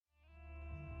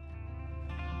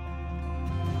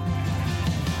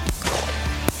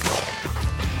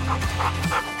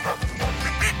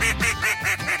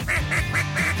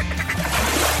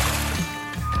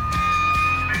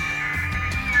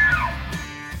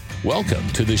Welcome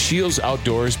to the Shields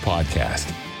Outdoors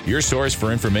Podcast, your source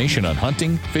for information on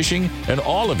hunting, fishing, and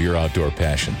all of your outdoor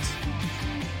passions.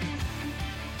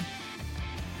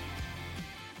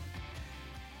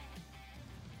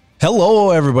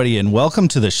 Hello, everybody, and welcome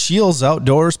to the Shields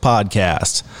Outdoors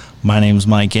Podcast. My name is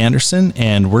Mike Anderson,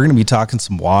 and we're going to be talking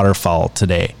some waterfowl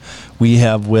today. We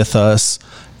have with us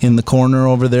in the corner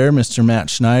over there, Mr. Matt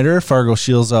Schneider, Fargo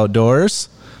Shields Outdoors.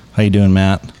 How you doing,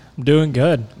 Matt? I'm doing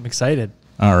good. I'm excited.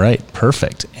 All right,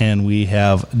 perfect. And we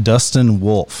have Dustin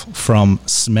Wolf from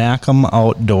SmackEm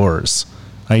Outdoors.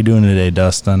 How you doing today,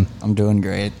 Dustin? I'm doing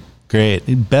great. Great.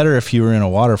 Better if you were in a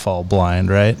waterfowl blind,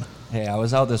 right? Hey, I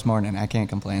was out this morning. I can't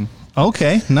complain.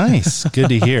 Okay, nice. Good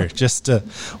to hear. Just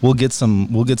we'll get some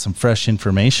fresh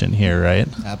information here, right?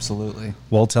 Absolutely.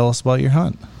 Well, tell us about your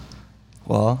hunt.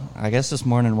 Well, I guess this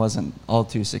morning wasn't all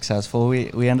too successful.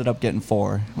 We ended up getting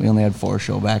 4. We only had 4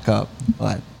 show back up,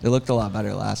 but it looked a lot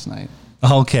better last night.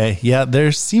 Okay, yeah,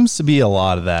 there seems to be a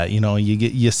lot of that. You know,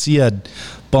 you see a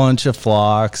bunch of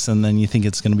flocks, and then you think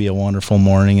it's going to be a wonderful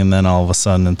morning, and then all of a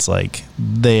sudden it's like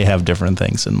they have different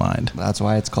things in mind. That's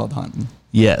why it's called hunting.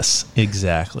 Yes,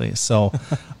 exactly. So,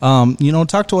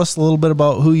 talk to us a little bit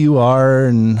about who you are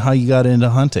and how you got into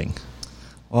hunting.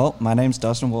 Well, my name's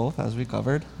Dustin Wolf, as we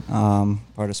covered, part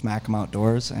of SmackEm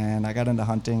Outdoors, and I got into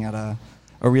hunting at a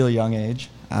really young age.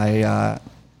 I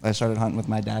started hunting with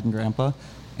my dad and grandpa,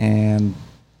 and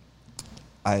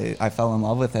I fell in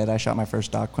love with it. I shot my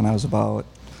first duck when I was about,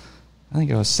 I think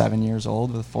it was 7 years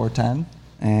old with 410,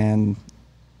 and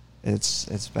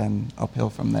it's been uphill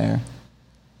from there.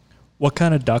 What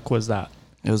kind of duck was that?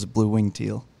 It was a blue-winged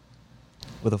teal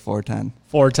with a 410.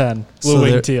 410,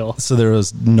 blue-winged teal. So there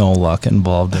was no luck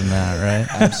involved in that,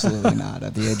 right? Absolutely not.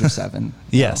 At the age of 7.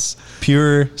 Yes,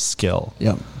 pure skill.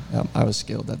 Yep. I was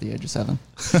skilled at the age of 7.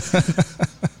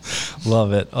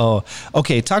 Love it. Oh,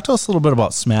 okay. Talk to us a little bit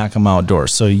about SmackEm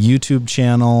Outdoors. So YouTube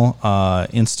channel,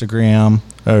 Instagram,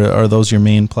 are those your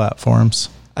main platforms?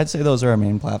 I'd say those are our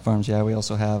main platforms. Yeah, we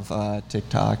also have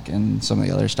TikTok and some of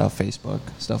the other stuff, Facebook,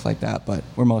 stuff like that. But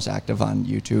we're most active on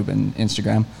YouTube and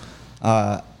Instagram.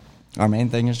 Our main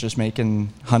thing is just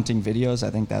making hunting videos. I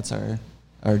think that's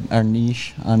our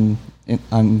niche on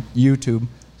YouTube.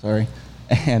 Sorry,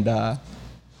 and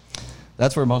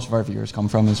that's where most of our viewers come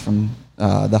from, is from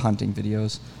the hunting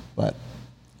videos. But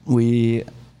we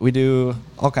do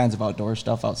all kinds of outdoor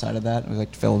stuff outside of that. We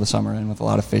like to fill the summer in with a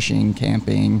lot of fishing,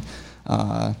 camping,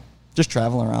 just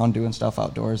traveling around, doing stuff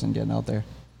outdoors and getting out there.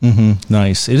 Mm-hmm.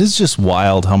 Nice. It is just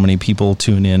wild how many people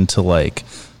tune in to like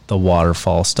the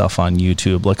waterfall stuff on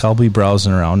YouTube. Like I'll be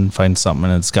browsing around and find something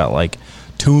and it's got like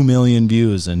 2 million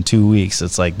views in 2 weeks.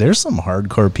 It's like there's some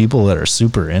hardcore people that are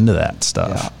super into that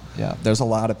stuff. Yeah. There's a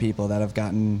lot of people that have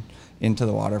gotten into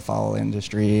the waterfowl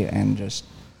industry, and just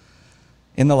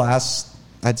in the last,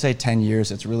 I'd say 10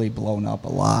 years, it's really blown up a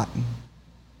lot.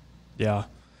 Yeah,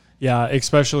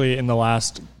 especially in the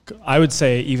last, I would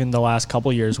say even the last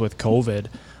couple years with COVID.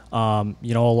 A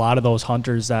lot of those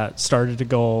hunters that started to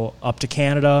go up to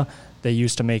Canada, they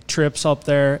used to make trips up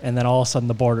there, and then all of a sudden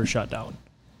the border shut down.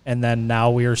 And then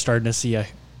now we are starting to see a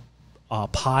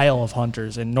pile of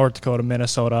hunters in North Dakota,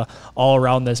 Minnesota, all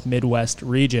around this Midwest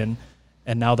region.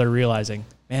 And now they're realizing,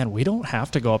 man, we don't have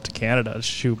to go up to Canada to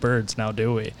shoot birds now,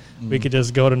 do we? We could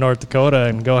just go to North Dakota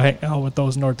and go hang out with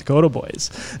those North Dakota boys.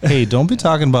 Hey, don't be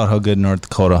talking about how good North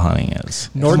Dakota hunting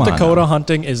is. North Dakota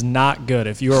hunting is not good.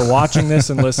 If you are watching this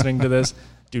and listening to this,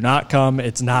 do not come.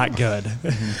 It's not good.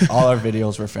 All our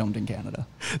videos were filmed in Canada.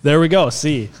 There we go.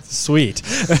 See, sweet.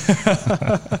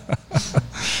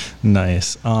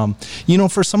 Nice.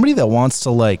 For somebody that wants to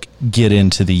like get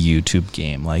into the YouTube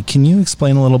game, like, can you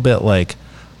explain a little bit like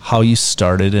how you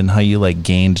started and how you like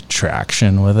gained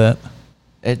traction with it?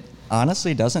 It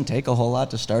honestly doesn't take a whole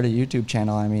lot to start a YouTube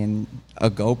channel. I mean, a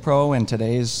GoPro and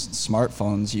today's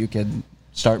smartphones, you could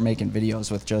start making videos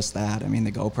with just that. I mean,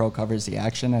 the GoPro covers the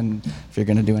action, and if you're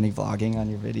going to do any vlogging on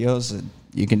your videos,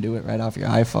 you can do it right off your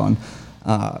iPhone.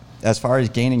 As far as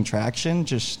gaining traction,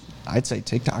 I'd say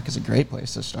TikTok is a great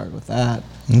place to start with that.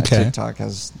 Okay. TikTok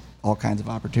has all kinds of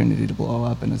opportunity to blow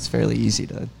up, and it's fairly easy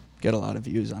to get a lot of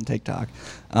views on TikTok.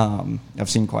 I've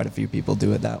seen quite a few people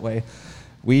do it that way.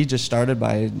 We just started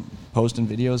by posting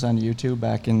videos on YouTube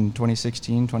back in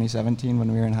 2016, 2017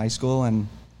 when we were in high school, and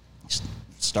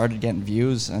started getting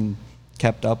views and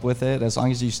kept up with it. As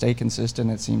long as you stay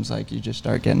consistent, it seems like you just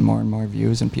start getting more and more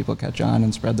views and people catch on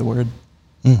and spread the word.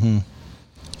 Mm-hmm.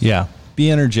 Yeah.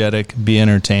 Be energetic, be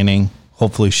entertaining,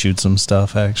 hopefully shoot some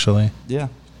stuff, actually. Yeah.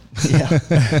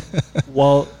 Yeah.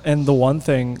 Well, and the one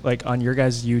thing, like on your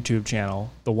guys' YouTube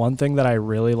channel, the one thing that I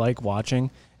really like watching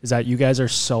is that you guys are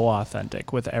so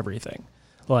authentic with everything.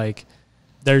 Like,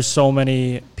 there's so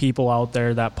many people out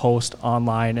there that post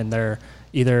online and they're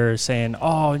either saying,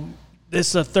 oh, this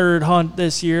is a third hunt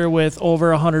this year with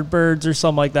over 100 birds or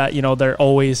something like that. You know,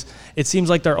 it seems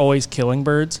like they're always killing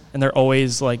birds and they're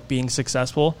always like being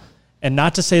successful. And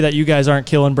not to say that you guys aren't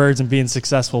killing birds and being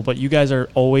successful, but you guys are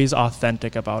always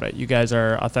authentic about it. You guys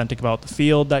are authentic about the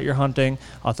field that you're hunting,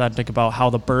 authentic about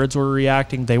how the birds were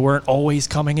reacting. They weren't always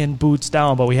coming in boots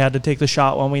down, but we had to take the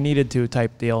shot when we needed to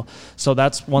type deal. So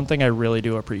that's one thing I really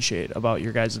do appreciate about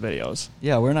your guys' videos.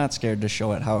 Yeah, we're not scared to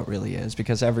show it how it really is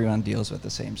because everyone deals with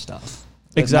the same stuff.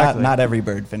 Exactly. Not every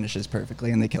bird finishes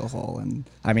perfectly and they kill whole. And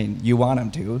I mean, you want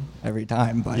them to every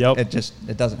time, but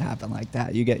it doesn't happen like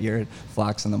that. You get your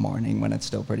flocks in the morning when it's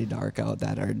still pretty dark out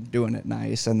that are doing it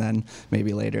nice. And then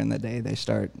maybe later in the day, they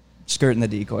start skirting the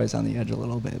decoys on the edge a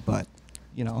little bit. But,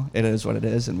 you know, it is what it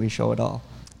is and we show it all.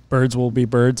 Birds will be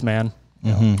birds, man.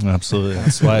 Mm-hmm, absolutely.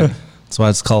 That's why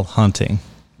it's called hunting.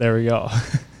 There we go.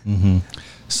 Mm-hmm.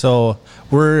 So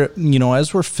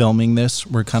as we're filming this,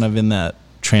 we're kind of in that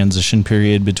transition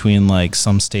period between like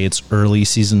some states' early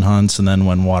season hunts and then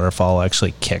when waterfowl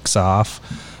actually kicks off.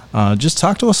 Just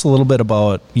talk to us a little bit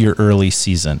about your early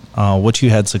season, what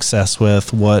you had success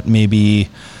with, what maybe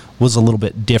was a little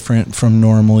bit different from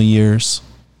normal years.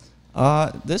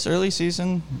 This early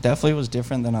season definitely was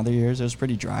different than other years. It was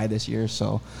pretty dry this year,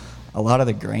 so a lot of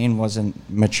the grain wasn't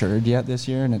matured yet this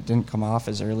year, and it didn't come off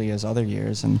as early as other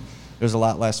years, and there's a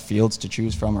lot less fields to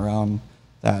choose from around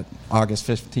that August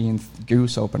 15th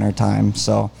goose opener time.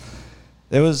 So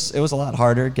it was a lot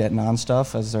harder getting on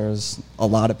stuff as there's a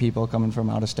lot of people coming from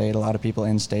out of state, a lot of people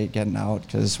in state getting out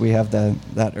because we have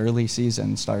that early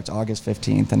season starts August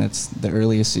 15th and it's the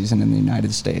earliest season in the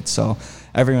United States. So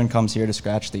everyone comes here to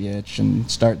scratch the itch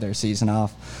and start their season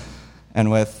off.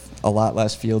 And with a lot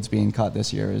less fields being cut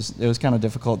this year, it was kind of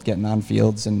difficult getting on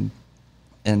fields and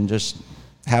just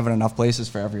having enough places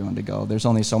for everyone to go. There's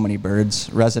only so many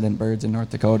resident birds in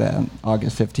North Dakota. On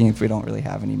August 15th, we don't really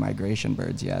have any migration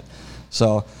birds yet.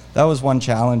 So that was one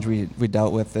challenge we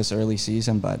dealt with this early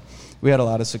season, but we had a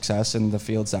lot of success in the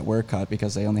fields that were cut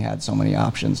because they only had so many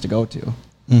options to go to.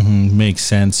 Mm-hmm. Makes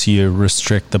sense. You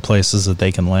restrict the places that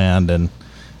they can land and,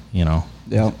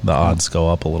 the odds go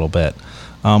up a little bit.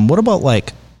 What about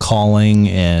like calling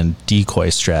and decoy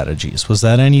strategies? Was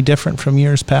that any different from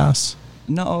years past?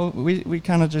 No, we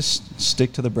kind of just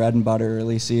stick to the bread and butter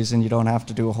early season. You don't have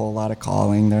to do a whole lot of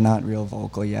calling. They're not real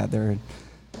vocal yet. They're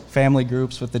family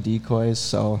groups with the decoys,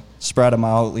 so spread them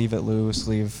out, leave it loose,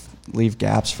 leave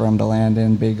gaps for them to land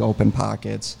in, big open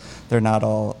pockets. They're not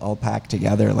all packed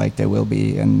together like they will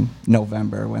be in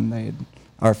November when they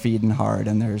are feeding hard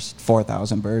and there's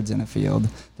 4,000 birds in a field.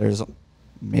 There's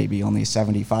maybe only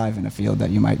 75 in a field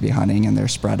that you might be hunting, and they're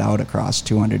spread out across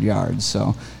 200 yards.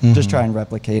 So just try and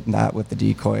replicate that with the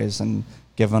decoys and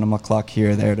giving them a cluck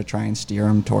here or there to try and steer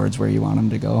them towards where you want them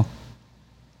to go.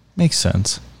 Makes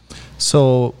sense.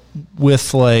 So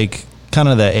with like kind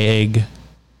of the egg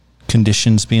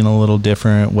conditions being a little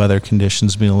different, weather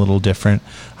conditions being a little different,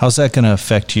 how's that going to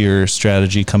affect your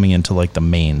strategy coming into like the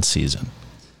main season?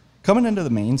 Coming into the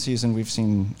main season, we've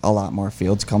seen a lot more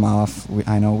fields come off.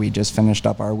 I know we just finished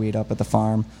up our wheat up at the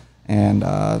farm, and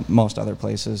most other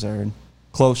places are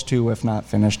close to, if not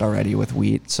finished already, with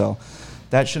wheat. So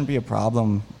that shouldn't be a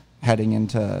problem heading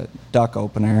into duck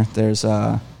opener. There's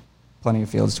plenty of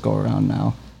fields to go around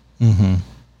now. Mm-hmm.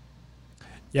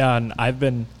 Yeah,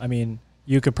 and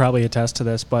you could probably attest to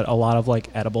this, but a lot of like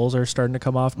edibles are starting to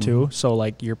come off too. Mm-hmm. So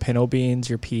like your pinto beans,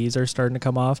 your peas are starting to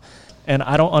come off. And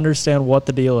I don't understand what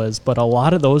the deal is, but a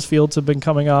lot of those fields have been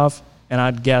coming off, and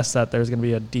I'd guess that there's going to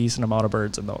be a decent amount of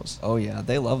birds in those. Oh yeah,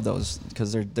 they love those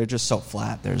because they're just so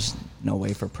flat. There's no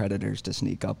way for predators to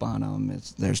sneak up on them.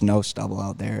 There's no stubble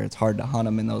out there. It's hard to hunt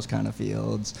them in those kind of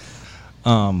fields.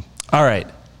 All right,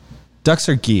 ducks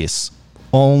or geese?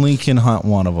 Only can hunt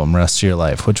one of them rest of your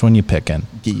life. Which one you picking?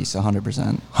 Geese,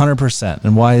 100%. 100%.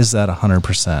 And why is that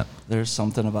 100%? There's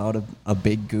something about a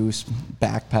big goose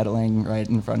backpedaling right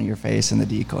in front of your face and the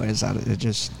decoys.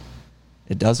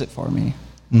 It does it for me.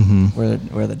 Mm-hmm.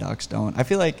 Where the ducks don't. I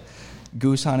feel like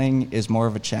goose hunting is more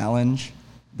of a challenge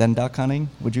than duck hunting.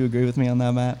 Would you agree with me on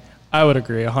that, Matt? I would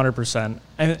agree 100%.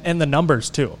 And the numbers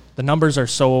too. The numbers are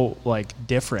so like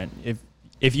different.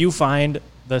 If you find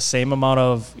the same amount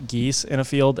of geese in a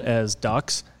field as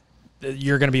ducks,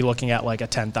 you're going to be looking at like a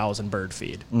 10,000 bird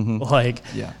feed.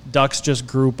 Mm-hmm. Ducks just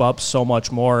group up so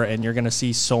much more, and you're going to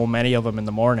see so many of them in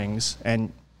the mornings.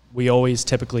 And we always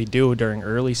typically do during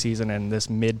early season and this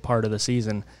mid part of the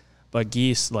season. But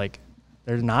geese, like,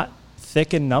 they're not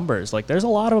thick in numbers. Like, there's a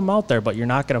lot of them out there, but you're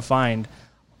not going to find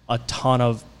a ton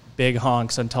of big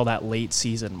honks until that late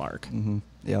season mark. Mm-hmm.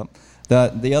 Yep.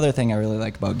 The other thing I really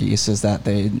like about geese is that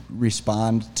they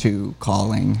respond to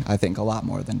calling, I think, a lot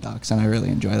more than ducks, and I really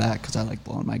enjoy that because I like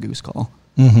blowing my goose call.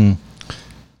 Mm-hmm.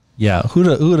 Yeah,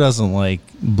 who doesn't like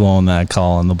blowing that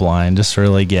call in the blind, just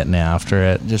really getting after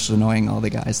it? Just annoying all the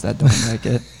guys that don't like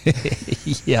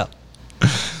it. Yeah.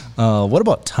 What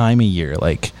about time of year?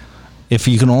 Like, if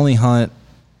you can only hunt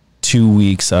 2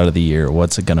 weeks out of the year,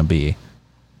 what's it going to be?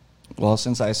 Well,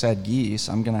 since I said geese,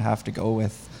 I'm going to have to go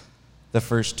with the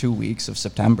first 2 weeks of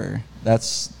September.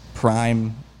 That's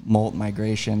prime molt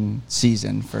migration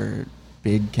season for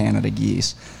big Canada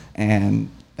geese. And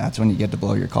that's when you get to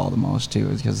blow your call the most, too,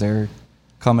 because they're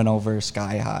coming over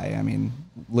sky high. I mean,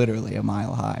 literally a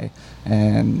mile high.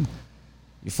 And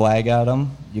you flag at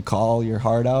them, you call your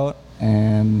heart out,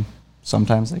 and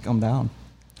sometimes they come down.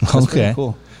 That's pretty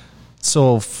cool.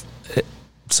 So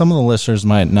some of the listeners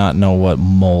might not know what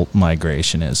molt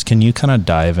migration is. Can you kind of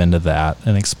dive into that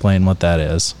and explain what that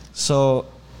is? So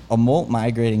a molt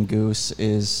migrating goose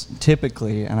is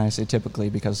typically, and I say typically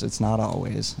because it's not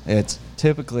always, it's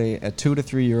typically a 2 to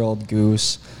 3 year old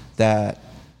goose that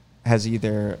has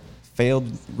either failed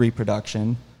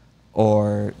reproduction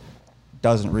or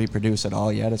doesn't reproduce at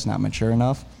all yet. It's not mature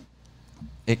enough.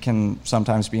 It can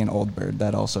sometimes be an old bird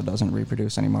that also doesn't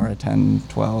reproduce anymore, a 10,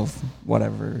 12,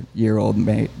 whatever year-old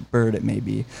bird it may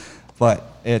be. But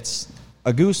it's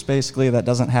a goose, basically, that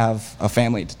doesn't have a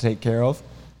family to take care of.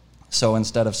 So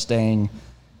instead of staying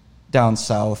down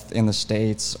south in the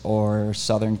States or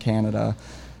southern Canada,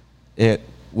 it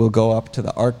will go up to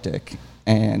the Arctic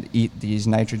and eat these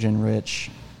nitrogen-rich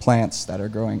plants that are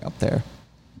growing up there.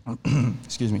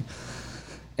 Excuse me.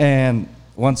 And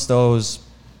once those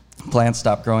plants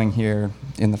stop growing here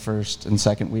in the first and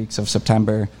second weeks of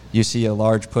September, you see a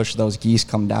large push of those geese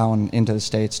come down into the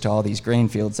States to all these grain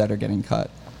fields that are getting cut.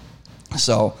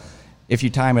 So if you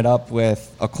time it up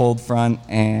with a cold front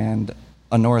and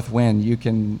a north wind, you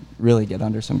can really get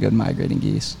under some good migrating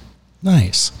geese.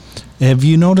 Nice. Have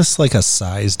you noticed like a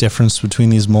size difference between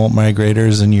these molt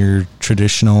migrators and your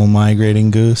traditional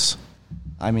migrating goose?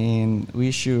 I mean,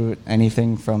 we shoot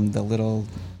anything from the little,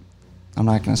 I'm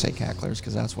not going to say cacklers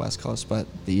because that's West Coast, but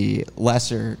the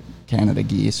lesser Canada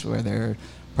geese where they're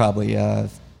probably a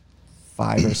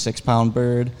 5 or 6 pound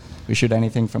bird. We shoot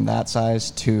anything from that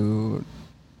size to,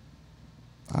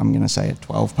 I'm going to say, a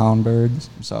 12 pound bird.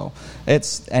 So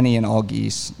it's any and all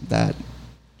geese that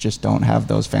just don't have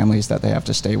those families that they have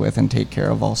to stay with and take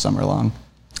care of all summer long.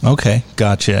 Okay,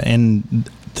 gotcha. And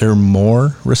they're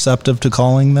more receptive to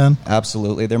calling then?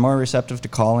 Absolutely. They're more receptive to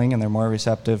calling, and they're more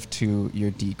receptive to your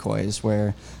decoys,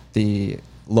 where the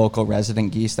local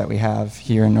resident geese that we have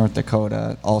here in North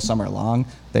Dakota all summer long,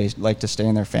 they like to stay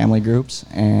in their family groups,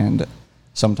 and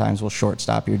sometimes we'll short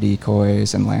stop your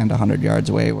decoys and land 100 yards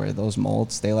away, where those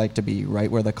molts, they like to be right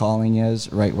where the calling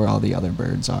is, right where all the other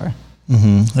birds are.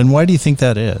 Mm-hmm. And why do you think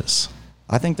that is?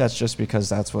 I think that's just because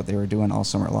that's what they were doing all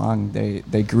summer long.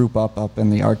 They group up in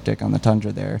the Arctic on the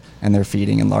tundra there, and they're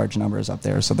feeding in large numbers up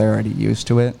there, so they're already used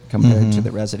to it compared to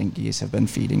the resident geese have been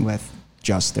feeding with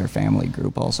just their family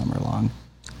group all summer long.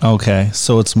 Okay,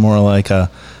 so it's more like I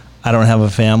don't have a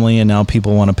family, and now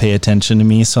people want to pay attention to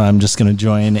me, so I'm just going to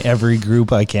join every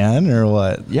group I can, or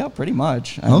what? Yeah, pretty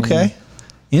much. I mean,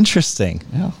 interesting.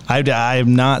 Yeah.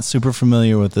 I'm not super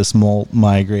familiar with this molt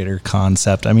migrator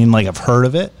concept. I mean, like, I've heard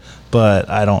of it, but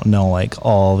I don't know like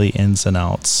all the ins and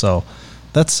outs. So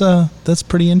that's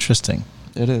pretty interesting.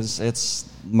 It is. It's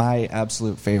my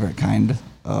absolute favorite kind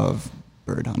of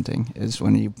bird hunting is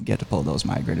when you get to pull those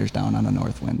migrators down on a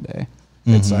north wind day.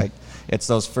 Mm-hmm. It's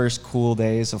those first cool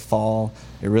days of fall.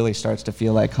 It really starts to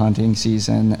feel like hunting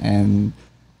season, and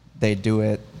they do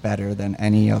it better than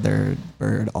any other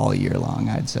bird all year long,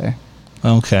 I'd say.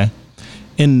 Okay.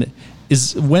 And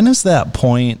when is that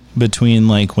point between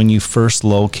like when you first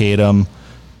locate them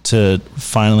to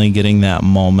finally getting that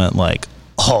moment like,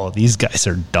 oh, these guys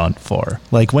are done for?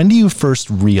 Like, when do you first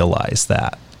realize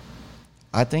that?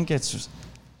 I think it's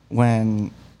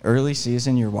when early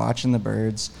season you're watching the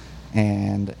birds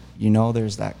and you know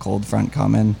there's that cold front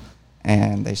coming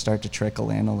and they start to trickle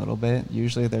in a little bit.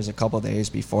 Usually there's a couple days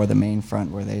before the main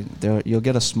front where you'll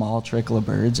get a small trickle of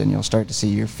birds and you'll start to see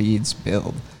your feeds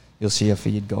build. You'll see a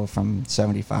feed go from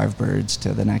 75 birds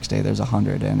to the next day there's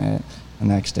 100 in it. The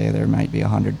next day there might be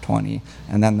 120.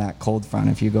 And then that cold front,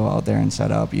 if you go out there and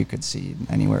set up, you could see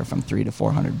anywhere from 300 to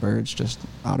 400 birds just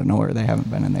out of nowhere. They haven't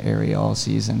been in the area all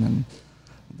season, and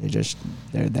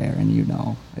they're there,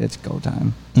 and it's go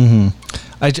time.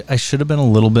 I should have been a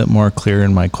little bit more clear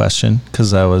in my question,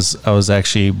 because I was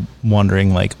actually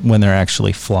wondering, like, when they're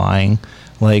actually flying,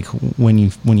 like when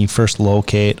you first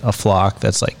locate a flock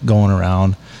that's like going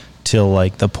around till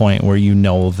like the point where you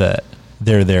know that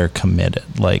they're there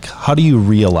committed. Like, how do you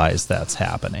realize that's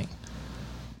happening?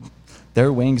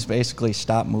 Their wings basically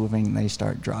stop moving and they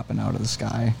start dropping out of the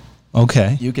sky.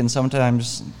 Okay. You can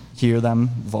sometimes hear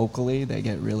them vocally. They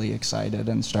get really excited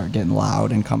and start getting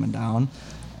loud and coming down.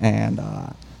 And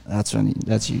that's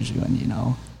usually when you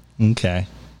know. Okay.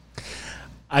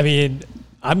 I mean,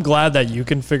 I'm glad that you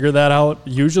can figure that out.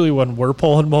 Usually when we're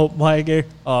pulling molt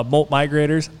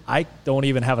migrators, I don't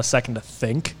even have a second to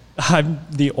think. I'm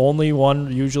the only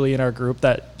one usually in our group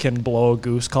that can blow a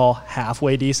goose call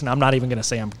halfway decent. I'm not even going to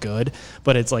say I'm good,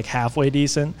 but it's like halfway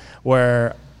decent,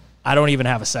 where I don't even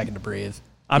have a second to breathe.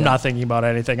 I'm not thinking about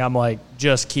anything. I'm like,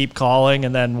 just keep calling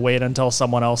and then wait until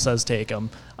someone else says take them.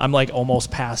 I'm like almost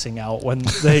passing out when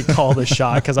they call the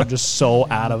shot because I'm just so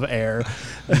out of air.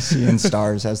 Seeing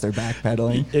stars as they're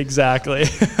backpedaling. Exactly.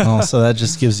 Oh, so that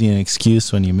just gives you an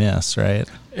excuse when you miss, right?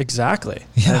 Exactly.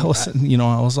 Yeah,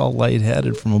 I was all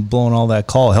lightheaded from blowing all that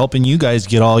call, helping you guys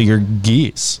get all your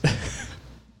geese.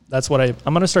 That's what I'm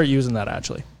going to start using that,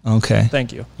 actually. Okay.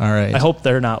 Thank you. All right. I hope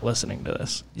they're not listening to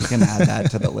this. You can add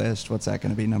that to the list. What's that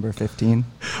going to be, number 15?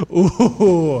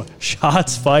 Ooh,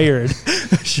 shots fired.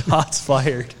 Shots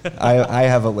fired. I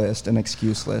have a list, an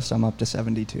excuse list. I'm up to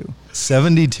 72.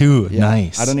 72. Yeah.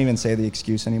 Nice. I don't even say the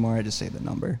excuse anymore. I just say the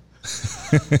number.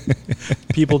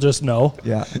 People just know.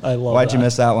 Yeah. I love Why'd that. you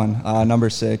miss that one? Number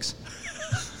 6.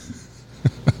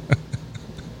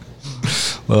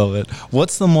 Love it.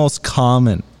 What's the most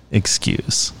common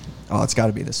excuse? Oh, it's got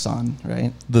to be the sun,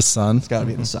 right? The sun? It's got to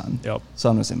be the sun. Yep.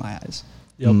 Sun was in my eyes.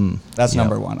 Yep. That's Yep.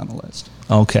 number 1 on the list.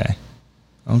 Okay.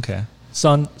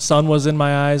 Sun was in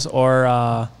my eyes,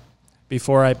 or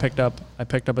before I picked up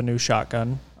a new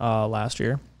shotgun last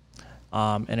year,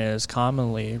 and it is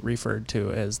commonly referred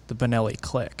to as the Benelli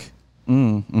click.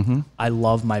 I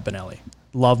love my Benelli.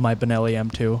 Love my Benelli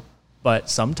M2. But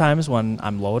sometimes when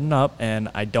I'm loading up and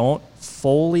I don't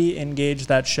fully engage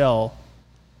that shell,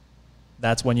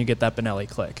 that's when you get that Benelli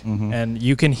click. And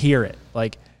you can hear it.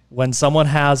 Like when someone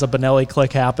has a Benelli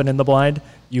click happen in the blind,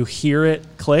 you hear it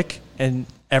click and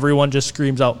everyone just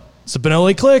screams out, "It's a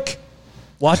Benelli click!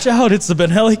 Watch out, it's the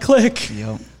Benelli click!"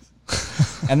 Yep.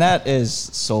 And that is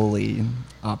solely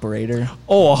operator.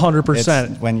 Oh,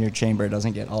 100%. It's when your chamber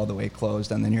doesn't get all the way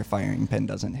closed and then your firing pin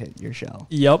doesn't hit your shell.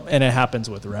 Yep, and it happens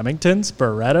with Remingtons,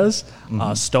 Berettas,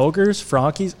 Stokers,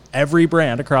 Frankies, every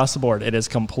brand across the board. It is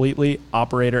completely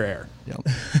operator error.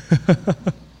 Yep.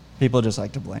 People just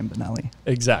like to blame Benelli.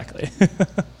 Exactly.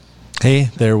 Hey,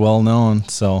 they're well known,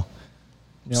 so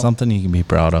Yep. something you can be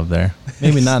proud of there.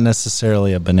 Maybe not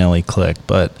necessarily a Benelli click,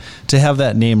 but to have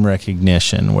that name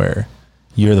recognition where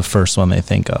you're the first one they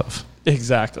think of.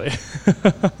 Exactly.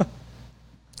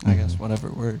 I guess whatever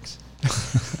works.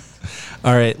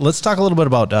 All right, let's talk a little bit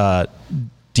about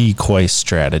decoy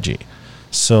strategy.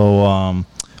 So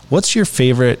what's your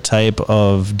favorite type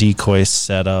of decoy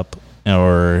setup,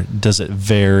 or does it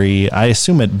vary? I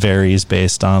assume it varies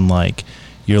based on like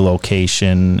your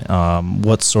location,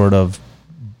 what sort of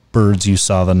birds you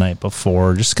saw the night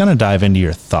before. Just kind of dive into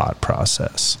your thought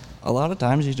process. A lot of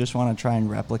times you just want to try and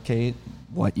replicate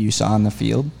what you saw in the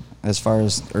field as far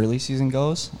as early season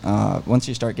goes. Once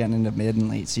you start getting into mid and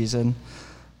late season,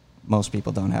 most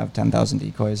people don't have 10,000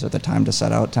 decoys or the time to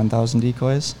set out 10,000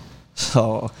 decoys.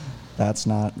 So that's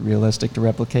not realistic to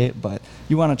replicate, but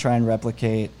you want to try and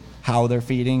replicate how they're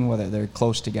feeding, whether they're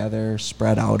close together,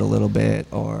 spread out a little bit,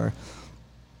 or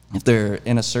if they're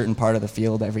in a certain part of the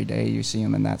field every day, you see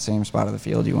them in that same spot of the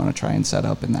field, you want to try and set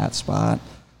up in that spot.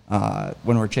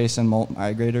 When we're chasing molt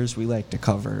migrators, we like to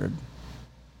cover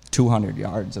 200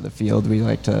 yards of the field. We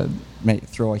like to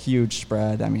throw a huge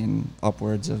spread,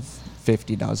 upwards of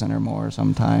 50 dozen or more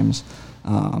sometimes,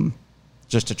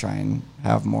 just to try and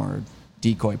have more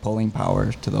decoy pulling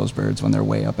power to those birds when they're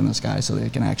way up in the sky so they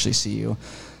can actually see you.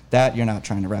 That you're not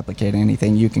trying to replicate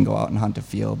anything. You can go out and hunt a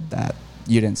field that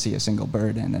you didn't see a single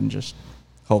bird in and just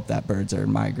hope that birds are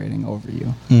migrating over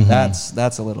you. That's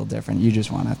a little different. You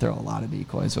just want to throw a lot of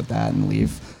decoys with that and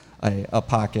leave a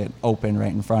pocket open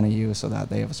right in front of you so that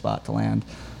they have a spot to land.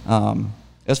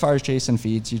 As far as chasing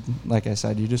feeds, like I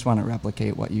said, you just want to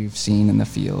replicate what you've seen in the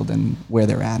field and where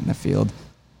they're at in the field.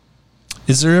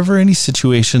 Is there ever any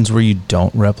situations where you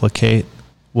don't replicate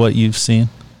what you've seen?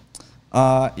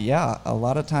 Yeah, a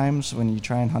lot of times when you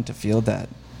try and hunt a field that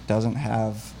doesn't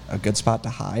have a good spot to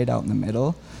hide out in the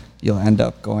middle, you'll end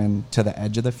up going to the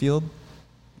edge of the field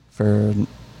for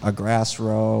a grass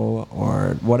row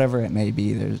or whatever it may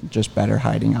be. There's just better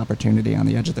hiding opportunity on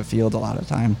the edge of the field a lot of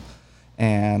time.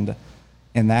 And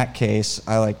in that case,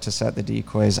 I like to set the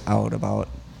decoys out about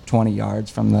 20 yards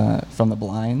from the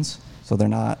blinds, so they're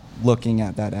not looking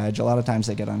at that edge. A lot of times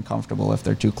they get uncomfortable if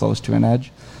they're too close to an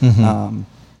edge.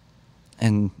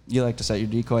 And you like to set your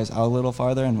decoys out a little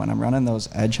farther, and when I'm running those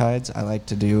edge hides, I like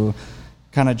to do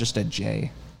kind of just a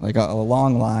J, like a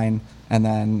long line, and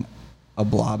then a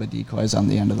blob of decoys on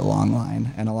the end of the long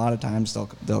line. And a lot of times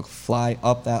they'll fly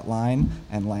up that line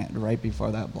and land right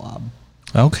before that blob.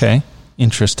 Okay,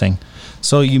 interesting.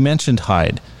 So you mentioned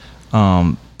hide.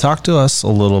 Talk to us a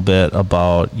little bit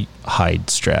about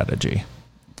hide strategy.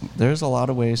 There's a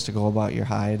lot of ways to go about your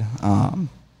hide.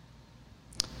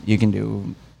 You can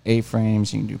do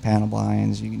A-frames, you can do panel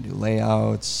blinds, you can do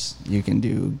layouts, you can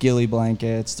do ghillie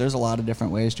blankets. There's a lot of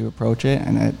different ways to approach it,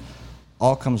 and it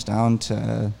all comes down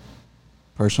to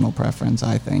personal preference,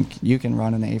 I think. You can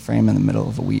run an A-frame in the middle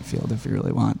of a wheat field if you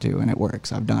really want to, and it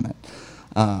works. I've done it.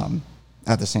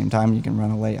 At the same time, you can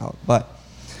run a layout. But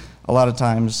a lot of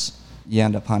times, you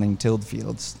end up hunting tilled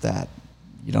fields that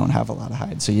you don't have a lot of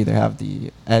hide. So you either have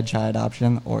the edge hide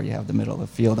option or you have the middle of the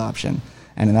field option.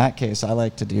 And in that case, I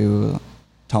like to do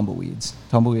tumbleweeds.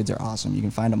 Tumbleweeds are awesome. You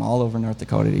can find them all over North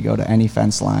Dakota. You go to any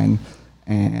fence line,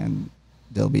 and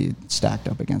they'll be stacked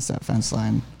up against that fence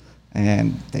line.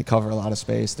 And they cover a lot of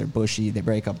space. They're bushy. They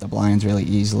break up the blinds really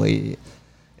easily.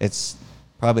 It's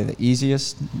probably the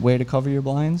easiest way to cover your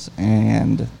blinds,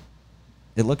 and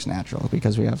it looks natural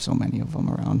because we have so many of them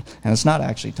around. And it's not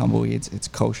actually tumbleweeds, it's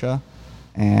kochia.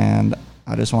 And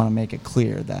I just want to make it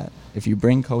clear that if you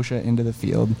bring kochia into the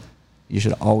field, you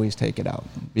should always take it out,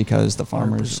 because the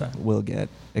farmers 100%. will get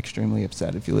extremely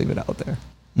upset if you leave it out there.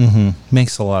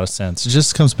 Makes a lot of sense. It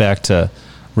just comes back to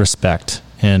respect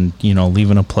and,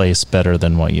 leaving a place better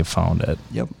than what you found it.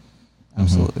 Yep,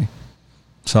 absolutely.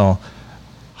 So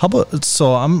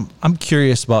I'm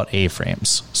curious about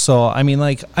A-frames. So, I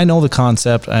know the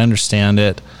concept, I understand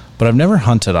it, but I've never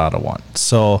hunted out of one.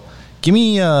 So give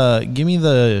me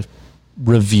the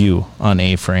review on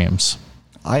A-frames.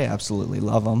 I absolutely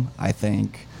love them. I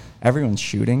think everyone's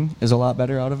shooting is a lot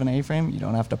better out of an A-frame. You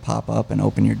don't have to pop up and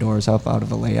open your doors up out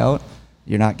of a layout.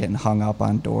 You're not getting hung up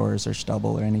on doors or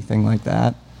stubble or anything like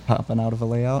that popping out of a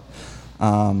layout.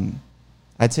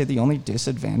 I'd say the only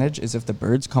disadvantage is if the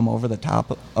birds come over the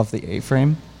top of the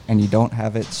A-frame and you don't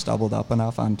have it stubbled up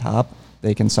enough on top,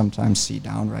 they can sometimes see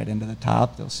down right into the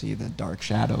top. They'll see the dark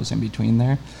shadows in between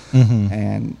there.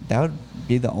 And that would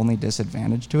be the only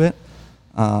disadvantage to it.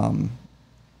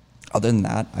 Other than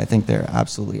that, I think they're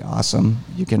absolutely awesome.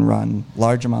 You can run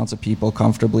large amounts of people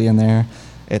comfortably in there.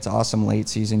 It's awesome late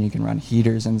season. You can run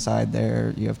heaters inside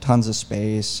there. You have tons of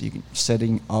space. You can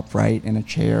sitting upright in a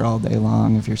chair all day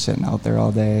long if you're sitting out there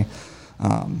all day.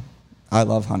 I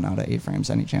love hunting out of A-frames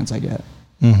any chance I get.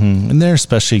 And they're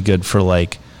especially good for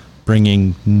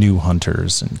bringing new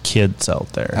hunters and kids out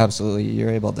there. Absolutely.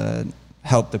 You're able to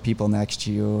help the people next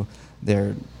to you.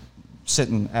 They're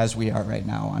sitting, as we are right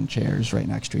now, on chairs right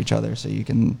next to each other. So you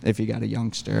can, if you got a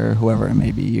youngster, whoever it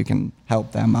may be, you can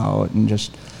help them out and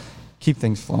just keep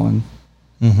things flowing.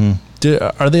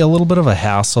 Are they a little bit of a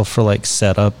hassle for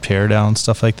setup, tear down,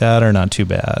 stuff like that, or not too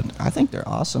bad? I think they're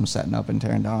awesome setting up and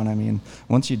tearing down.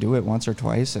 Once you do it once or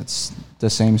twice, it's the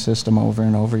same system over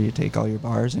and over. You take all your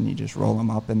bars and you just roll them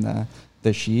up in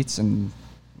the sheets, and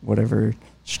whatever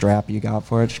strap you got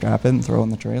for it, strap it and throw it in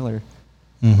the trailer.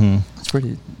 It's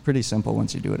pretty simple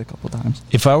once you do it a couple times.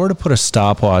 If I were to put a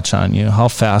stopwatch on you, how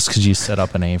fast could you set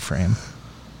up an A-frame?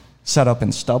 Set up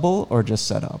in stubble or just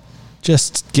set up?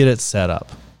 Just get it set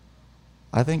up.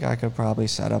 I think I could probably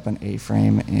set up an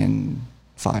A-frame in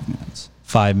 5 minutes.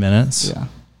 5 minutes? Yeah.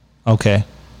 Okay.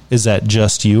 Is that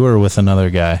just you or with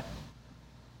another guy?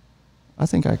 I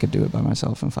think I could do it by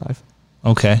myself in 5.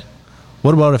 Okay.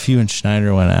 What about if you and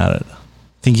Schneider went at it?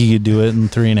 Think you could do it in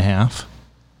 3.5?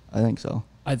 I think so.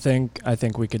 I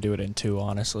think we could do it in 2,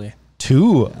 honestly.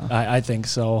 2? Yeah. I think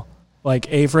so.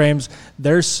 A-frames,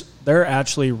 they're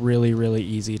actually really, really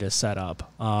easy to set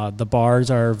up. The bars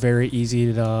are very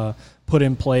easy to put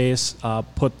in place,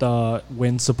 put the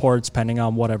wind supports depending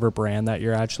on whatever brand that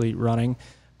you're actually running.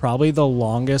 Probably the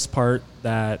longest part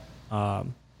that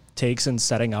takes in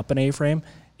setting up an A-frame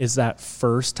is that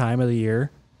first time of the year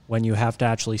when you have to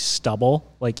actually stubble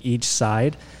each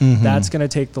side. That's going to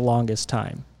take the longest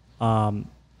time.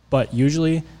 But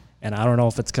usually, and I don't know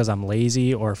if it's because I'm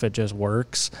lazy or if it just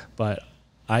works, but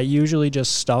I usually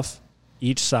just stuff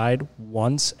each side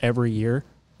once every year,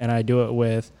 and I do it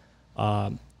with,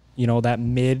 that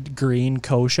mid-green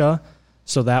kochia.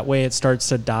 So that way it starts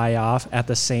to die off at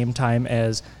the same time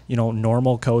as,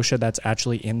 normal kochia that's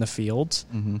actually in the fields.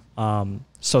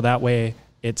 So that way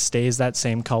it stays that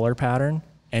same color pattern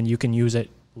and you can use it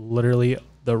literally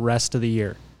the rest of the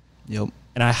year. Yep.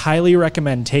 And I highly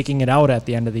recommend taking it out at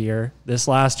the end of the year. This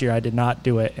last year I did not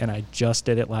do it, and I just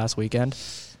did it last weekend.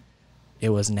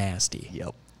 It was nasty.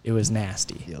 Yep. It was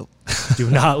nasty. Yep. Do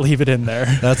not leave it in there.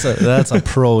 That's a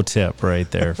pro tip right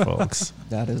there, folks.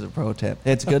 That is a pro tip.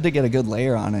 It's good to get a good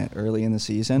layer on it early in the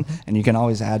season, and you can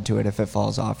always add to it if it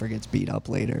falls off or gets beat up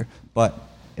later. But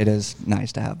it is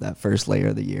nice to have that first layer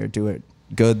of the year. Do it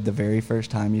good the very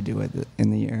first time you do it in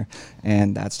the year,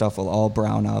 and that stuff will all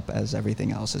brown up as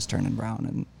everything else is turning brown,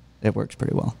 and it works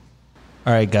pretty well.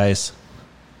 All right, guys.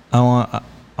 I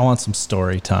want some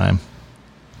story time.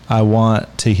 I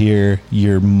want to hear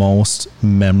your most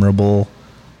memorable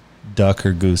duck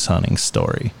or goose hunting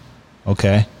story.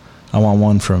 Okay? I want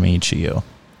one from each of you.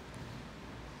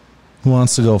 Who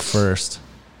wants to go first?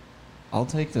 I'll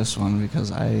take this one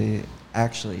because I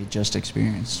actually just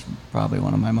experienced probably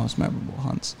one of my most memorable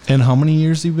hunts. And how many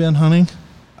years have you been hunting?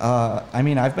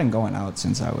 I've been going out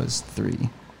since I was 3.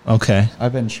 Okay.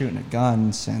 I've been shooting a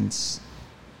gun since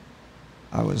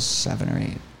I was 7 or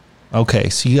 8. Okay,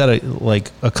 so you got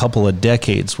a couple of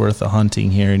decades worth of hunting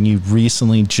here, and you've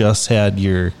recently just had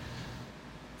your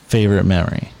favorite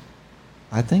memory.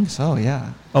 I think so,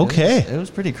 yeah. Okay. It was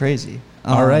pretty crazy.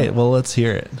 All right, well, let's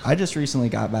hear it. I just recently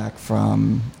got back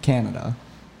from Canada.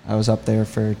 I was up there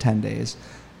for 10 days,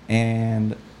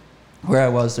 and where I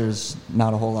was, there's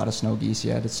not a whole lot of snow geese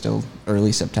yet. It's still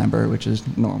early September, which is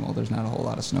normal. There's not a whole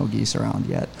lot of snow geese around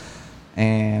yet.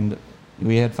 And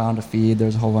we had found a feed.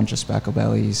 There's a whole bunch of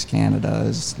specklebellies,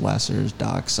 Canadas, lessers,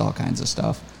 ducks, all kinds of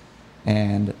stuff.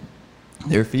 And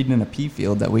they were feeding in a pea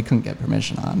field that we couldn't get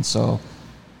permission on. So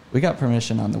we got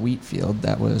permission on the wheat field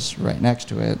that was right next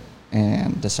to it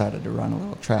and decided to run a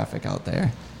little traffic out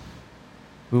there.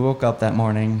 We woke up that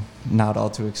morning not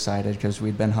all too excited because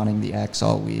we'd been hunting the X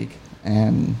all week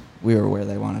and we were where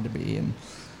they wanted to be. And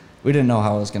we didn't know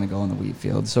how it was going to go in the wheat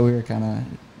field. So we were kind of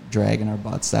dragging our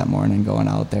butts that morning going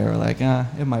out there. We're like,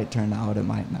 it might turn out, it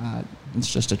might not. It's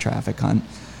just a traffic hunt.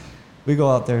 We go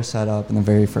out there, set up, and the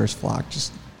very first flock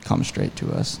just comes straight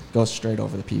to us, goes straight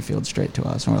over the pea field, straight to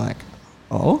us. And we're like,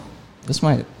 oh, this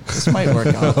might work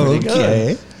out pretty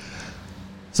good.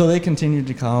 So they continued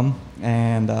to come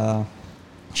and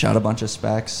shot a bunch of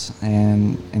specks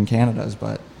and Canadas,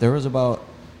 but there was about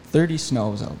 30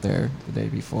 snows out there the day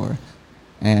before.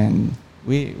 And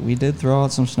we did throw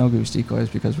out some snow goose decoys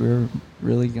because we were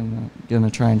really gonna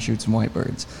try and shoot some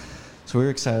whitebirds. So we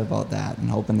were excited about that and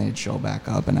hoping they'd show back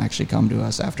up and actually come to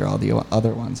us after all the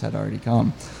other ones had already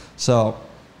come. So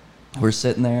we're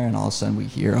sitting there and all of a sudden we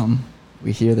hear them.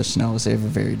 We hear the snows. They have a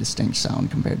very distinct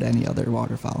sound compared to any other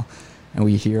waterfowl. And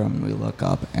we hear them and we look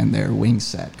up and they're wing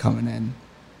set coming in,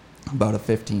 about a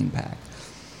 15 pack.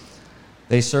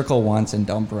 They circle once and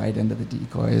dump right into the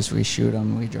decoys. We shoot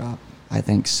them. We drop, I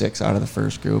think, 6 out of the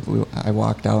first group. I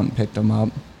walked out and picked them up.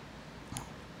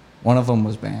 One of them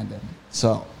was banded.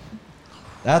 So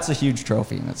that's a huge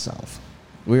trophy in itself.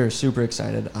 We were super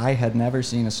excited. I had never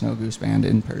seen a snow goose band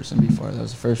in person before. That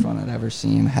was the first one I'd ever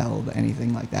seen held,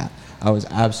 anything like that. I was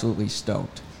absolutely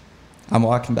stoked. I'm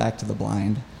walking back to the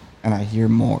blind, and I hear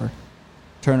more.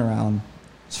 Turn around,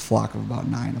 it's a flock of about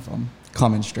 9 of them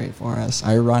coming straight for us.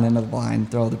 I run into the blind,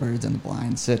 throw the birds in the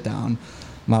blind, sit down.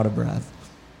 I'm out of breath.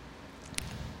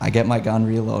 I get my gun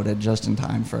reloaded just in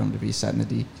time for them to be setting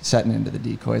into the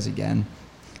decoys again.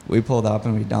 We pulled up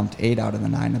and we dumped 8 out of the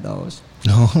 9 of those.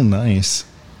 Oh, nice.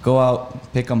 Go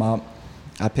out, pick them up.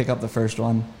 I pick up the first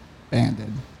one,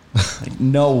 banded. Like,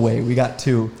 no way, we got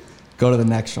 2. Go to the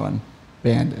next one,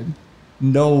 banded.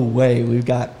 No way, we've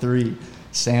got 3.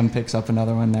 Sam picks up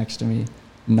another one next to me,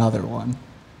 another one.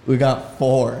 We got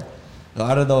 4. So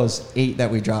out of those 8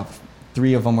 that we dropped,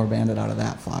 3 of them were banded out of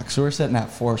that flock. So we're sitting at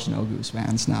 4 snow goose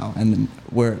bands now, and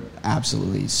we're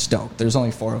absolutely stoked. There's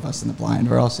only 4 of us in the blind.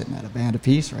 We're all sitting at a band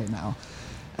apiece right now.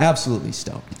 Absolutely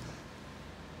stoked.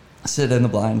 Sit in the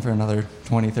blind for another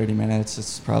 20, 30 minutes.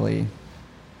 It's probably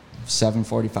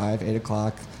 7:45, 8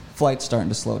 o'clock. Flight's starting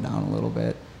to slow down a little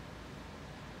bit.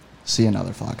 See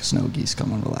another flock of snow geese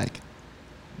coming. We're like,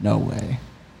 no way.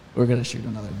 We're going to shoot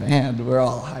another band. We're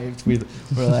all hyped.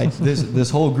 We're like, this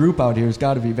whole group out here has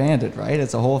got to be banded, right?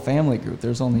 It's a whole family group.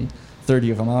 There's only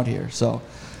 30 of them out here. So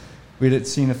we'd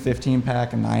seen a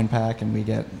 15-pack, a 9-pack, and we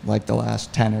get like the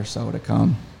last 10 or so to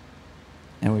come.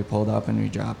 And we pulled up and we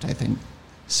dropped, I think,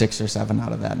 6 or 7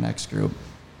 out of that next group.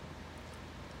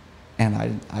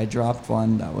 And I dropped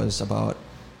one that was about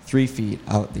 3 feet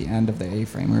out the end of the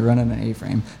A-frame. We were running an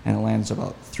A-frame, and it lands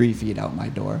about 3 feet out my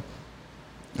door.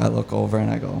 I look over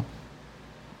and I go,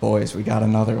 boys, we got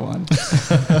another one.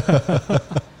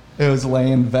 It was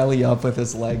laying belly up with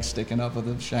his legs sticking up with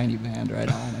a shiny band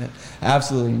right on it.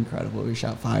 Absolutely incredible. We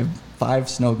shot five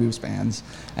snow goose bands,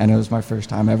 and it was my first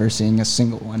time ever seeing a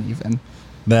single one even.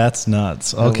 That's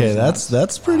nuts. Okay,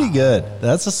 that's pretty good.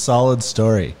 That's a solid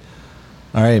story.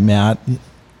 All right, Matt.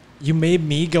 You made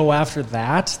me go after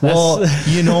that? Well,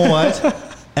 you know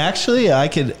what? Actually, I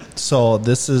could. So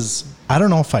this is, I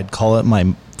don't know if I'd call it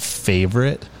my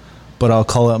favorite, but I'll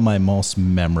call it my most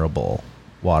memorable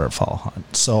waterfowl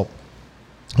hunt. So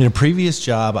in a previous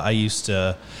job, I used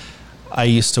to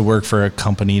work for a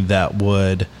company that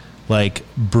would like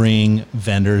bring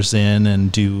vendors in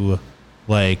and do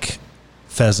like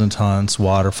pheasant hunts,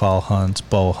 waterfowl hunts,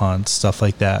 bow hunts, stuff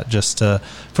like that, just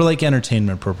for like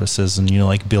entertainment purposes and, you know,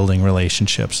 like building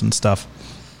relationships and stuff.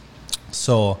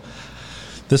 So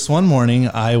this one morning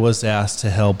I was asked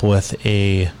to help with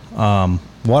a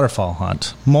waterfowl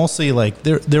hunt. Mostly like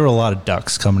there were a lot of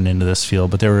ducks coming into this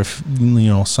field, but there were, you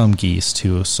know, some geese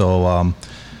too. So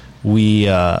we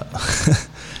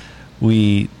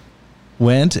we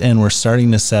went and we're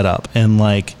starting to set up, and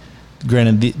like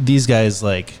granted these guys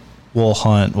like will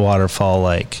hunt waterfowl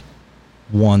like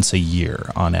once a year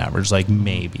on average, like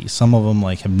maybe some of them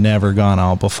like have never gone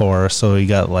out before. So you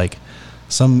got like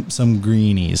some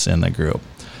greenies in the group.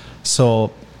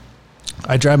 So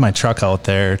I drive my truck out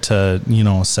there to, you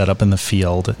know, set up in the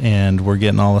field, and we're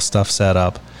getting all the stuff set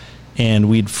up, and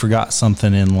we'd forgot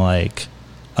something in like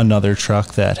another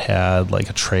truck that had like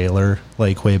a trailer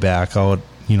like way back out,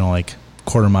 you know, like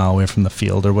quarter mile away from the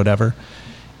field or whatever.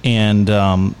 And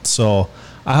so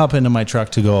I hop into my truck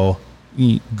to go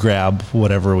grab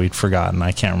whatever we'd forgotten.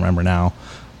 I can't remember now,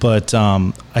 but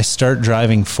I start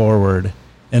driving forward,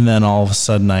 and then all of a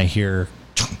sudden I hear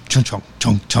chunk, chunk, chunk,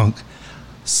 chunk, chunk.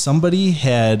 Somebody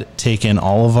had taken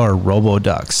all of our robo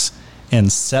ducks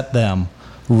and set them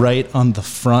right on the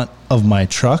front of my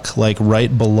truck, like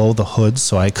right below the hood,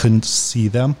 so I couldn't see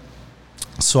them.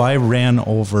 So I ran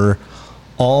over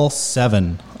all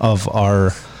 7 of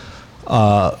our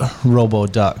robo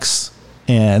ducks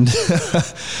and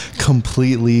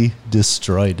completely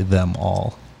destroyed them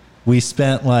all. We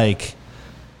spent like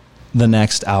the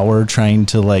next hour trying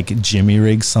to like jimmy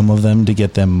rig some of them to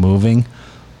get them moving.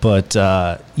 But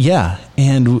yeah,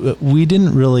 and we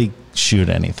didn't really shoot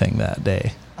anything that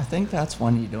day. I think that's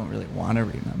one you don't really want to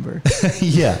remember.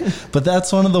 Yeah, but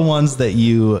that's one of the ones that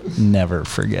you never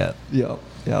forget. Yep.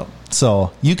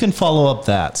 So you can follow up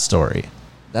that story.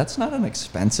 That's not an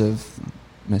expensive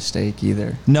mistake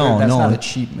either. No, that's no. not a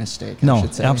cheap mistake, I No,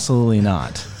 should say. absolutely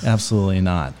not. Absolutely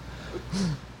not.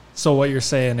 So what you're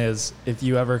saying is, if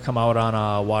you ever come out on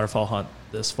a waterfowl hunt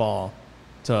this fall,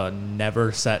 to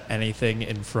never set anything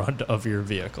in front of your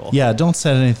vehicle. Yeah, don't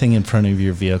set anything in front of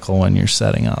your vehicle when you're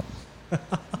setting up.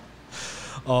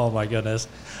 Oh my goodness.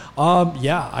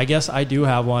 Yeah, I guess I do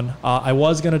have one. I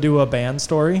was going to do a band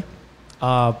story,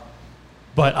 but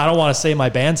I don't want to say my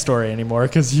band story anymore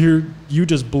because you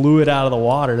just blew it out of the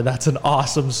water. That's an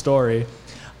awesome story.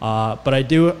 But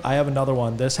I have another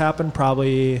one. This happened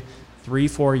probably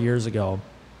 3-4 years ago.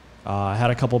 I had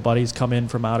a couple buddies come in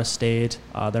from out of state.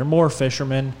 They're more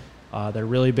fishermen. They're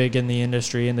really big in the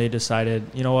industry, and they decided,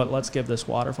 you know what, let's give this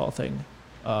waterfowl thing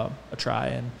a try.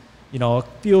 And, you know, a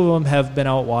few of them have been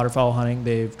out waterfowl hunting.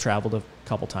 They've traveled a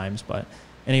couple times. But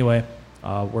anyway,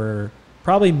 we're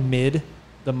probably mid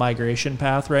the migration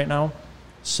path right now.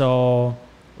 So,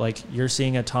 like, you're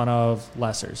seeing a ton of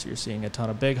lessers. You're seeing a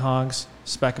ton of big honks,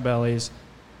 speck bellies,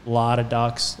 a lot of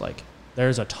ducks. Like,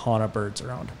 there's a ton of birds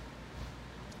around.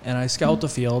 And I scout the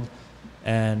field,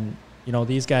 and, you know,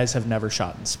 these guys have never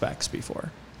shot in specks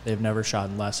before. They've never shot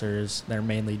in lessers. They're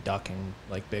mainly ducking,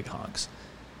 like, big honks.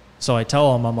 So I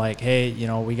tell them, I'm like, hey, you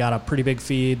know, we got a pretty big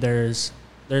feed. There's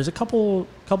a couple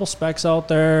specks out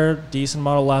there, decent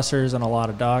amount of lessers, and a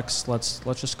lot of ducks. Let's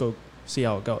just go see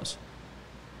how it goes.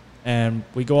 And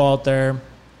we go out there,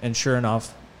 and sure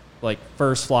enough, like,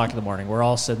 first flock of the morning, we're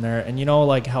all sitting there, and you know,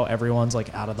 like, how everyone's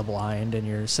like out of the blind, and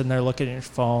you're sitting there looking at your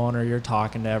phone, or you're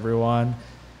talking to everyone,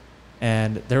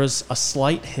 and there was a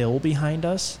slight hill behind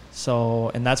us,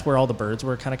 so, and that's where all the birds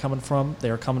were kind of coming from.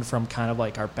 They were coming from kind of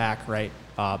like our back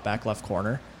left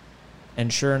corner,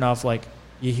 and sure enough, like,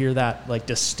 you hear that like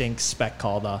distinct speck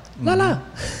call, the la la.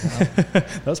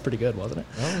 That was pretty good, wasn't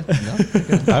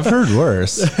it? I've heard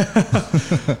worse.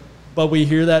 But we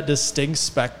hear that distinct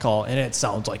speck call, and it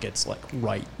sounds like it's like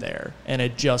right there, and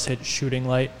it just hit shooting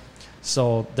light.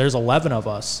 So there's 11 of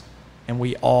us, and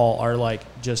we all are like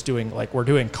just doing, like, we're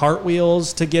doing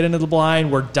cartwheels to get into the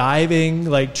blind. We're diving,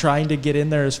 like trying to get in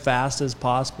there as fast as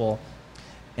possible.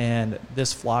 and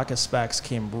this flock of specks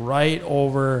came right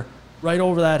over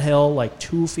that hill, like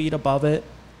 2 feet above it,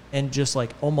 and just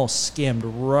like almost skimmed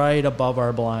right above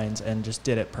our blinds and just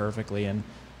did it perfectly. And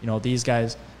these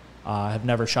guys have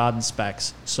never shot in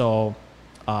specks, so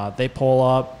they pull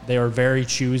up. They were very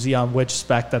choosy on which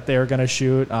speck that they were going to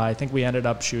shoot. I think we ended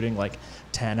up shooting like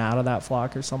 10 out of that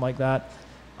flock or something like that.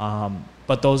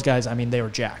 But those guys, I mean, they were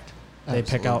jacked. They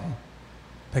pick out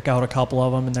a couple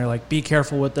of them, and they're like, be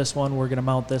careful with this one. We're going to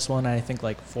mount this one. And I think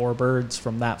like 4 birds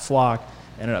from that flock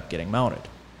ended up getting mounted.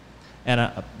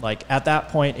 And like at that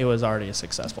point, it was already a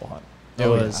successful hunt.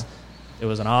 It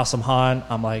was an awesome hunt.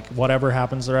 I'm like, whatever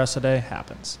happens the rest of the day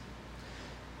happens.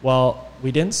 Well,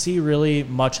 we didn't see really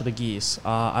much of the geese.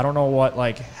 I don't know what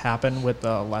like happened with the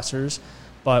lessers,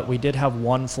 but we did have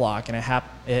one flock, and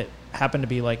it happened to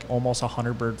be like almost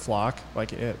 100 bird flock.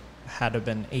 Like it had to have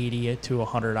been 80 to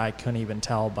 100. I couldn't even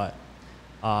tell, but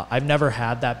I've never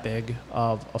had that big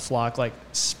of a flock like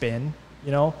spin,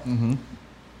 Mm-hmm.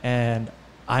 And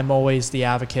I'm always the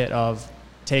advocate of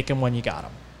take them when you got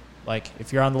them. Like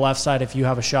if you're on the left side, if you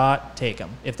have a shot, take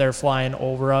them. If they're flying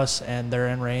over us and they're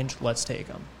in range, let's take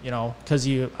them. Because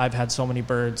I've had so many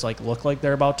birds like look like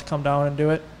they're about to come down and do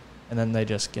it, and then they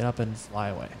just get up and fly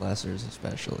away. Lessers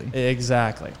especially.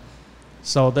 Exactly.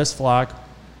 So this flock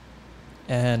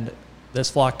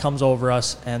comes over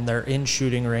us, and they're in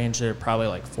shooting range. They're probably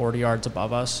like 40 yards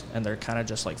above us, and they're kind of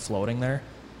just like floating there.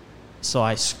 So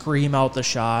I scream out the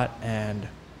shot, and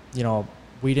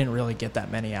we didn't really get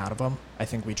that many out of them. I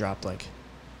think we dropped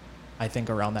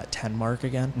around that 10 mark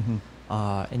again.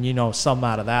 Mm-hmm. And some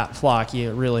out of that flock,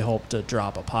 you really hope to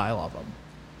drop a pile of them.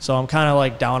 So I'm kind of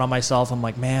like down on myself. I'm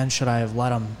like, man, should I let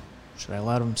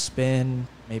them spin,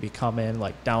 maybe come in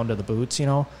like down to the boots,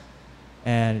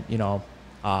 And,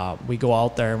 we go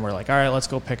out there and we're like, all right, let's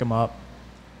go pick them up.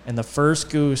 And the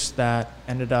first goose that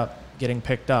ended up getting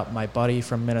picked up, my buddy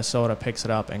from Minnesota picks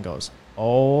it up and goes,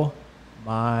 oh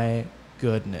my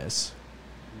goodness,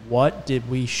 what did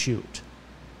we shoot?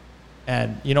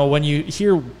 And when you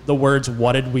hear the words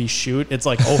 "what did we shoot," it's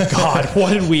like, oh God,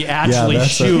 what did we actually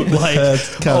shoot? That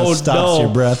kind of stops your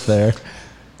breath there.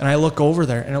 And I look over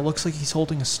there, and it looks like he's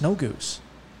holding a snow goose.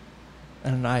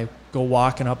 And I go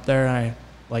walking up there, and I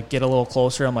like get a little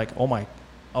closer. I'm like,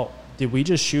 did we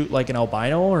just shoot like an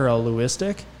albino or a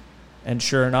lewistic? And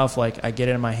sure enough, like I get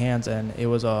it in my hands, and it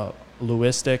was a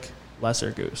lewistic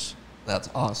lesser goose. That's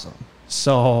awesome.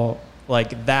 So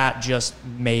like that just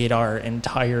made our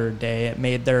entire day. It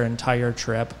made their entire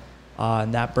trip.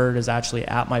 And that bird is actually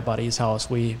at my buddy's house.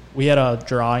 We had a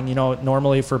drawing.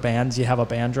 Normally for bands you have a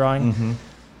band drawing. Mm-hmm.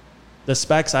 The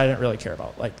specs I didn't really care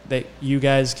about. Like you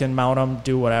guys can mount them,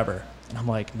 do whatever. And I'm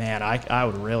like, man, I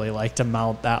would really like to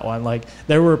mount that one. Like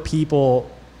there were people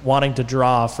wanting to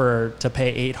draw to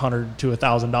pay $800 to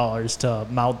 $1,000 to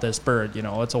mount this bird.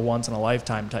 It's a once in a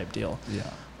lifetime type deal. Yeah.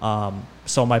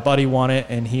 So my buddy won it,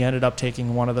 and he ended up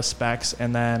taking one of the specs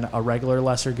and then a regular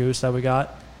lesser goose that we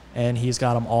got, and he's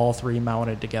got them all 3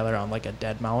 mounted together on like a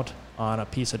dead mount on a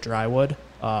piece of drywood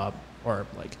or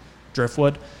like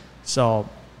driftwood. So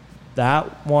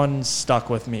that one stuck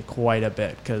with me quite a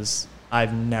bit because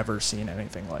I've never seen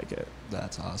anything like it.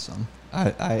 That's awesome.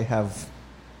 I have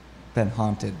been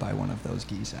haunted by one of those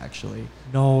geese, actually.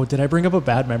 No, did I bring up a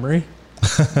bad memory?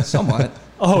 Somewhat.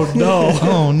 Oh no!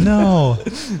 Oh no!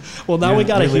 Well, now we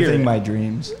gotta hear it. Living my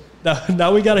dreams.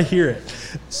 Now we gotta hear it.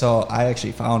 So I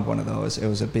actually found one of those. It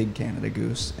was a big Canada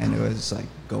goose, and it was like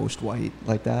ghost white,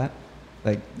 like that.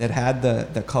 Like it had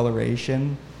the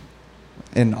coloration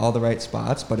in all the right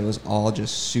spots, but it was all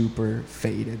just super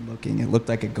faded looking. It looked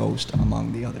like a ghost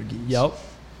among the other geese. Yep.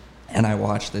 And I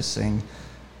watched this thing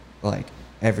like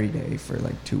every day for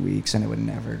like 2 weeks, and it would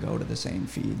never go to the same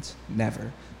feeds.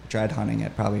 Never. I tried hunting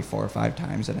it probably 4 or 5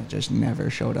 times, and it just never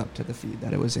showed up to the feed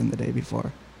that it was in the day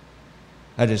before.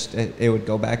 It would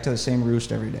go back to the same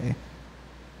roost every day.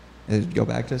 It would go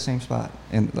back to the same spot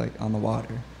and like on the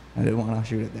water. I didn't want to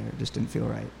shoot it there. It just didn't feel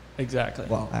right. Exactly.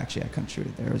 Well, actually, I couldn't shoot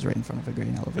it there. It was right in front of a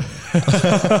grain elevator.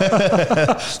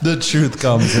 The truth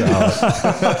comes out.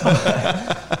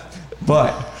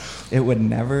 But it would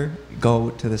never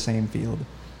go to the same field.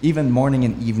 Even morning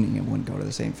and evening, it wouldn't go to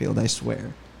the same field, I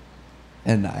swear.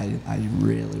 And I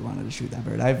really wanted to shoot that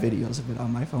bird. I have videos of it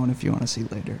on my phone if you want to see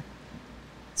later.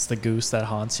 It's the goose that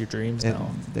haunts your dreams now.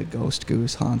 The ghost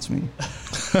goose haunts me.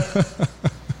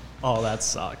 Oh, that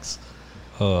sucks.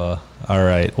 All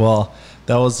right. Well,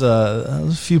 that was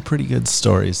a few pretty good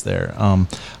stories there. How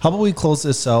about we close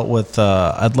this out with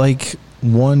I'd like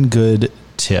one good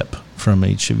tip from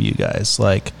each of you guys.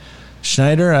 Like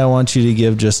Schneider, I want you to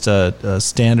give just a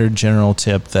standard general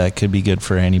tip that could be good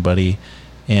for anybody.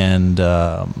 And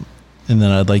And then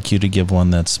I'd like you to give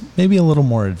one that's maybe a little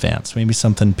more advanced, maybe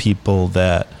something people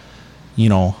that,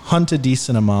 hunt a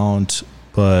decent amount,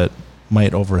 but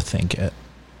might overthink it.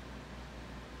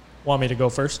 Want me to go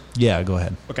first? Yeah, go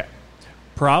ahead. Okay.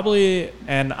 Probably,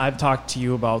 and I've talked to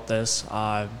you about this,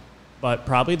 but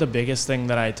probably the biggest thing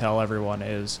that I tell everyone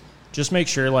is just make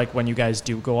sure, like, when you guys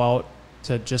do go out,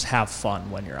 to just have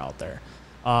fun when you're out there.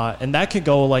 And that could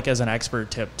go, like, as an expert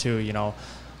tip, too,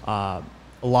 a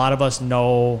lot of us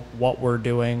know what we're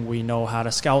doing. We know how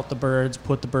to scout the birds,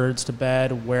 put the birds to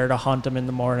bed, where to hunt them in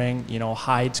the morning.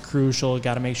 Hide's crucial. You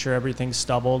got to make sure everything's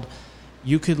stubbled.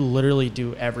 You could literally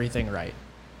do everything right.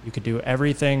 You could do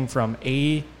everything from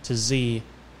A to Z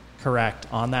correct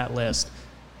on that list,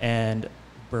 and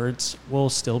birds will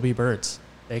still be birds.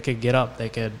 They could get up. They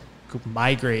could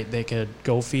migrate. They could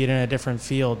go feed in a different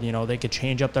field. They could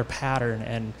change up their pattern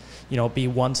and, be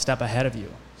one step ahead of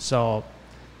you. So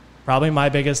probably my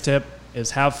biggest tip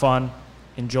is have fun,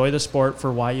 enjoy the sport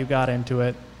for why you got into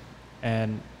it,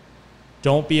 and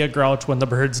don't be a grouch when the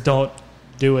birds don't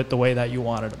do it the way that you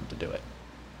wanted them to do it.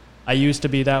 I used to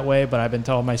be that way, but I've been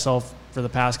telling myself for the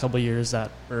past couple of years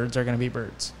that birds are going to be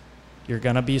birds. You're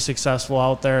going to be successful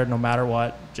out there no matter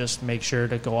what. Just make sure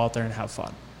to go out there and have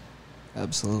fun.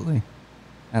 Absolutely.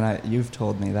 And you've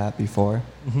told me that before,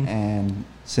 and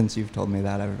since you've told me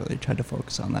that, I've really tried to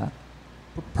focus on that.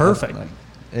 Perfect.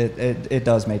 It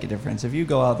does make a difference. If you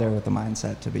go out there with the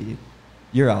mindset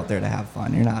you're out there to have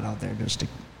fun. You're not out there just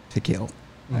to kill.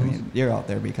 I mean, you're out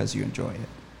there because you enjoy it.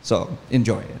 So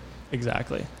enjoy it.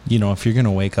 Exactly. If you're going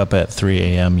to wake up at 3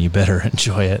 a.m., you better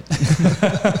enjoy it.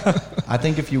 I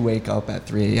think if you wake up at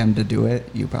 3 a.m. to do it,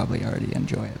 you probably already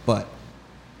enjoy it. But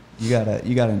you gotta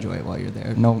enjoy it while you're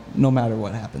there, no matter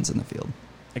what happens in the field.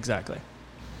 Exactly.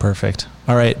 Perfect.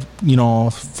 All right.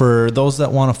 For those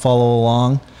that want to follow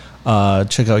along,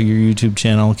 check out your YouTube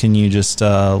channel. Can you just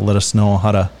let us know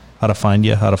how to find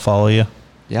you, how to follow you?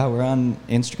 Yeah, we're on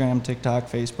Instagram, TikTok,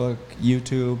 Facebook,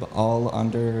 YouTube, all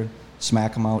under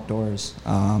SmackEm Outdoors.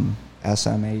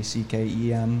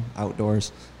 SmackEm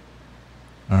Outdoors.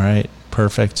 All right.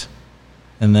 Perfect.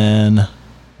 And then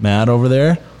Matt over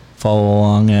there, follow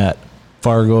along at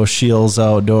Fargo Shields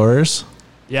Outdoors.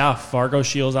 Yeah, Fargo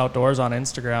Shields Outdoors on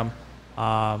Instagram.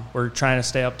 We're trying to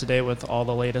stay up to date with all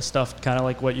the latest stuff, kind of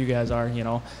like what you guys are,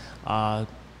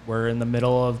 We're in the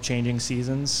middle of changing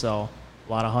seasons, so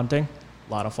a lot of hunting,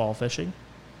 a lot of fall fishing,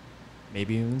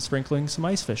 maybe even sprinkling some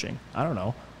ice fishing. I don't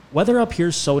know. Weather up here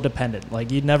is so dependent.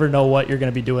 Like, you'd never know what you're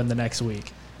going to be doing the next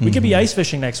week. We could be ice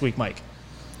fishing next week, Mike.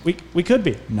 We could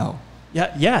be. No.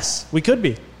 Yeah. Yes, we could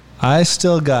be. I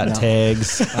still got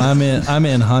tags. I'm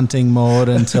in hunting mode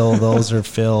until those are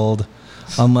filled,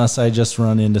 unless I just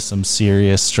run into some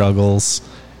serious struggles,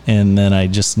 and then I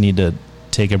just need to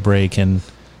take a break and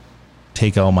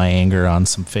take out my anger on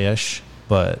some fish.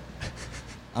 But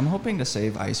I'm hoping to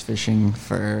save ice fishing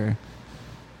for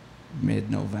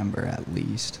mid-November at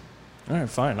least. All right,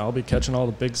 fine. I'll be catching all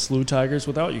the big slew tigers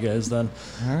without you guys then.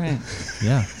 All right.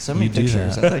 Yeah. Send me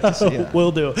pictures. I'd like to see it.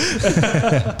 Will do.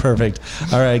 Perfect.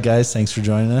 All right, guys. Thanks for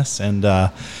joining us. And,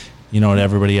 to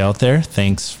everybody out there,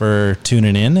 thanks for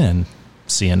tuning in, and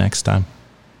see you next time.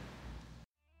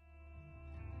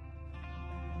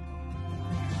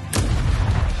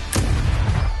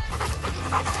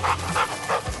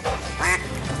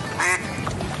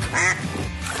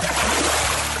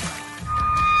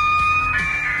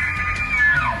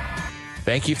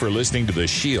 Thank you for listening to the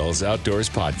Shields Outdoors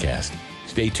Podcast.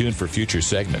 Stay tuned for future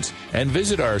segments and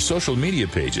visit our social media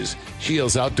pages,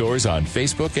 Shields Outdoors on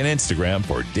Facebook and Instagram,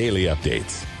 for daily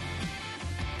updates.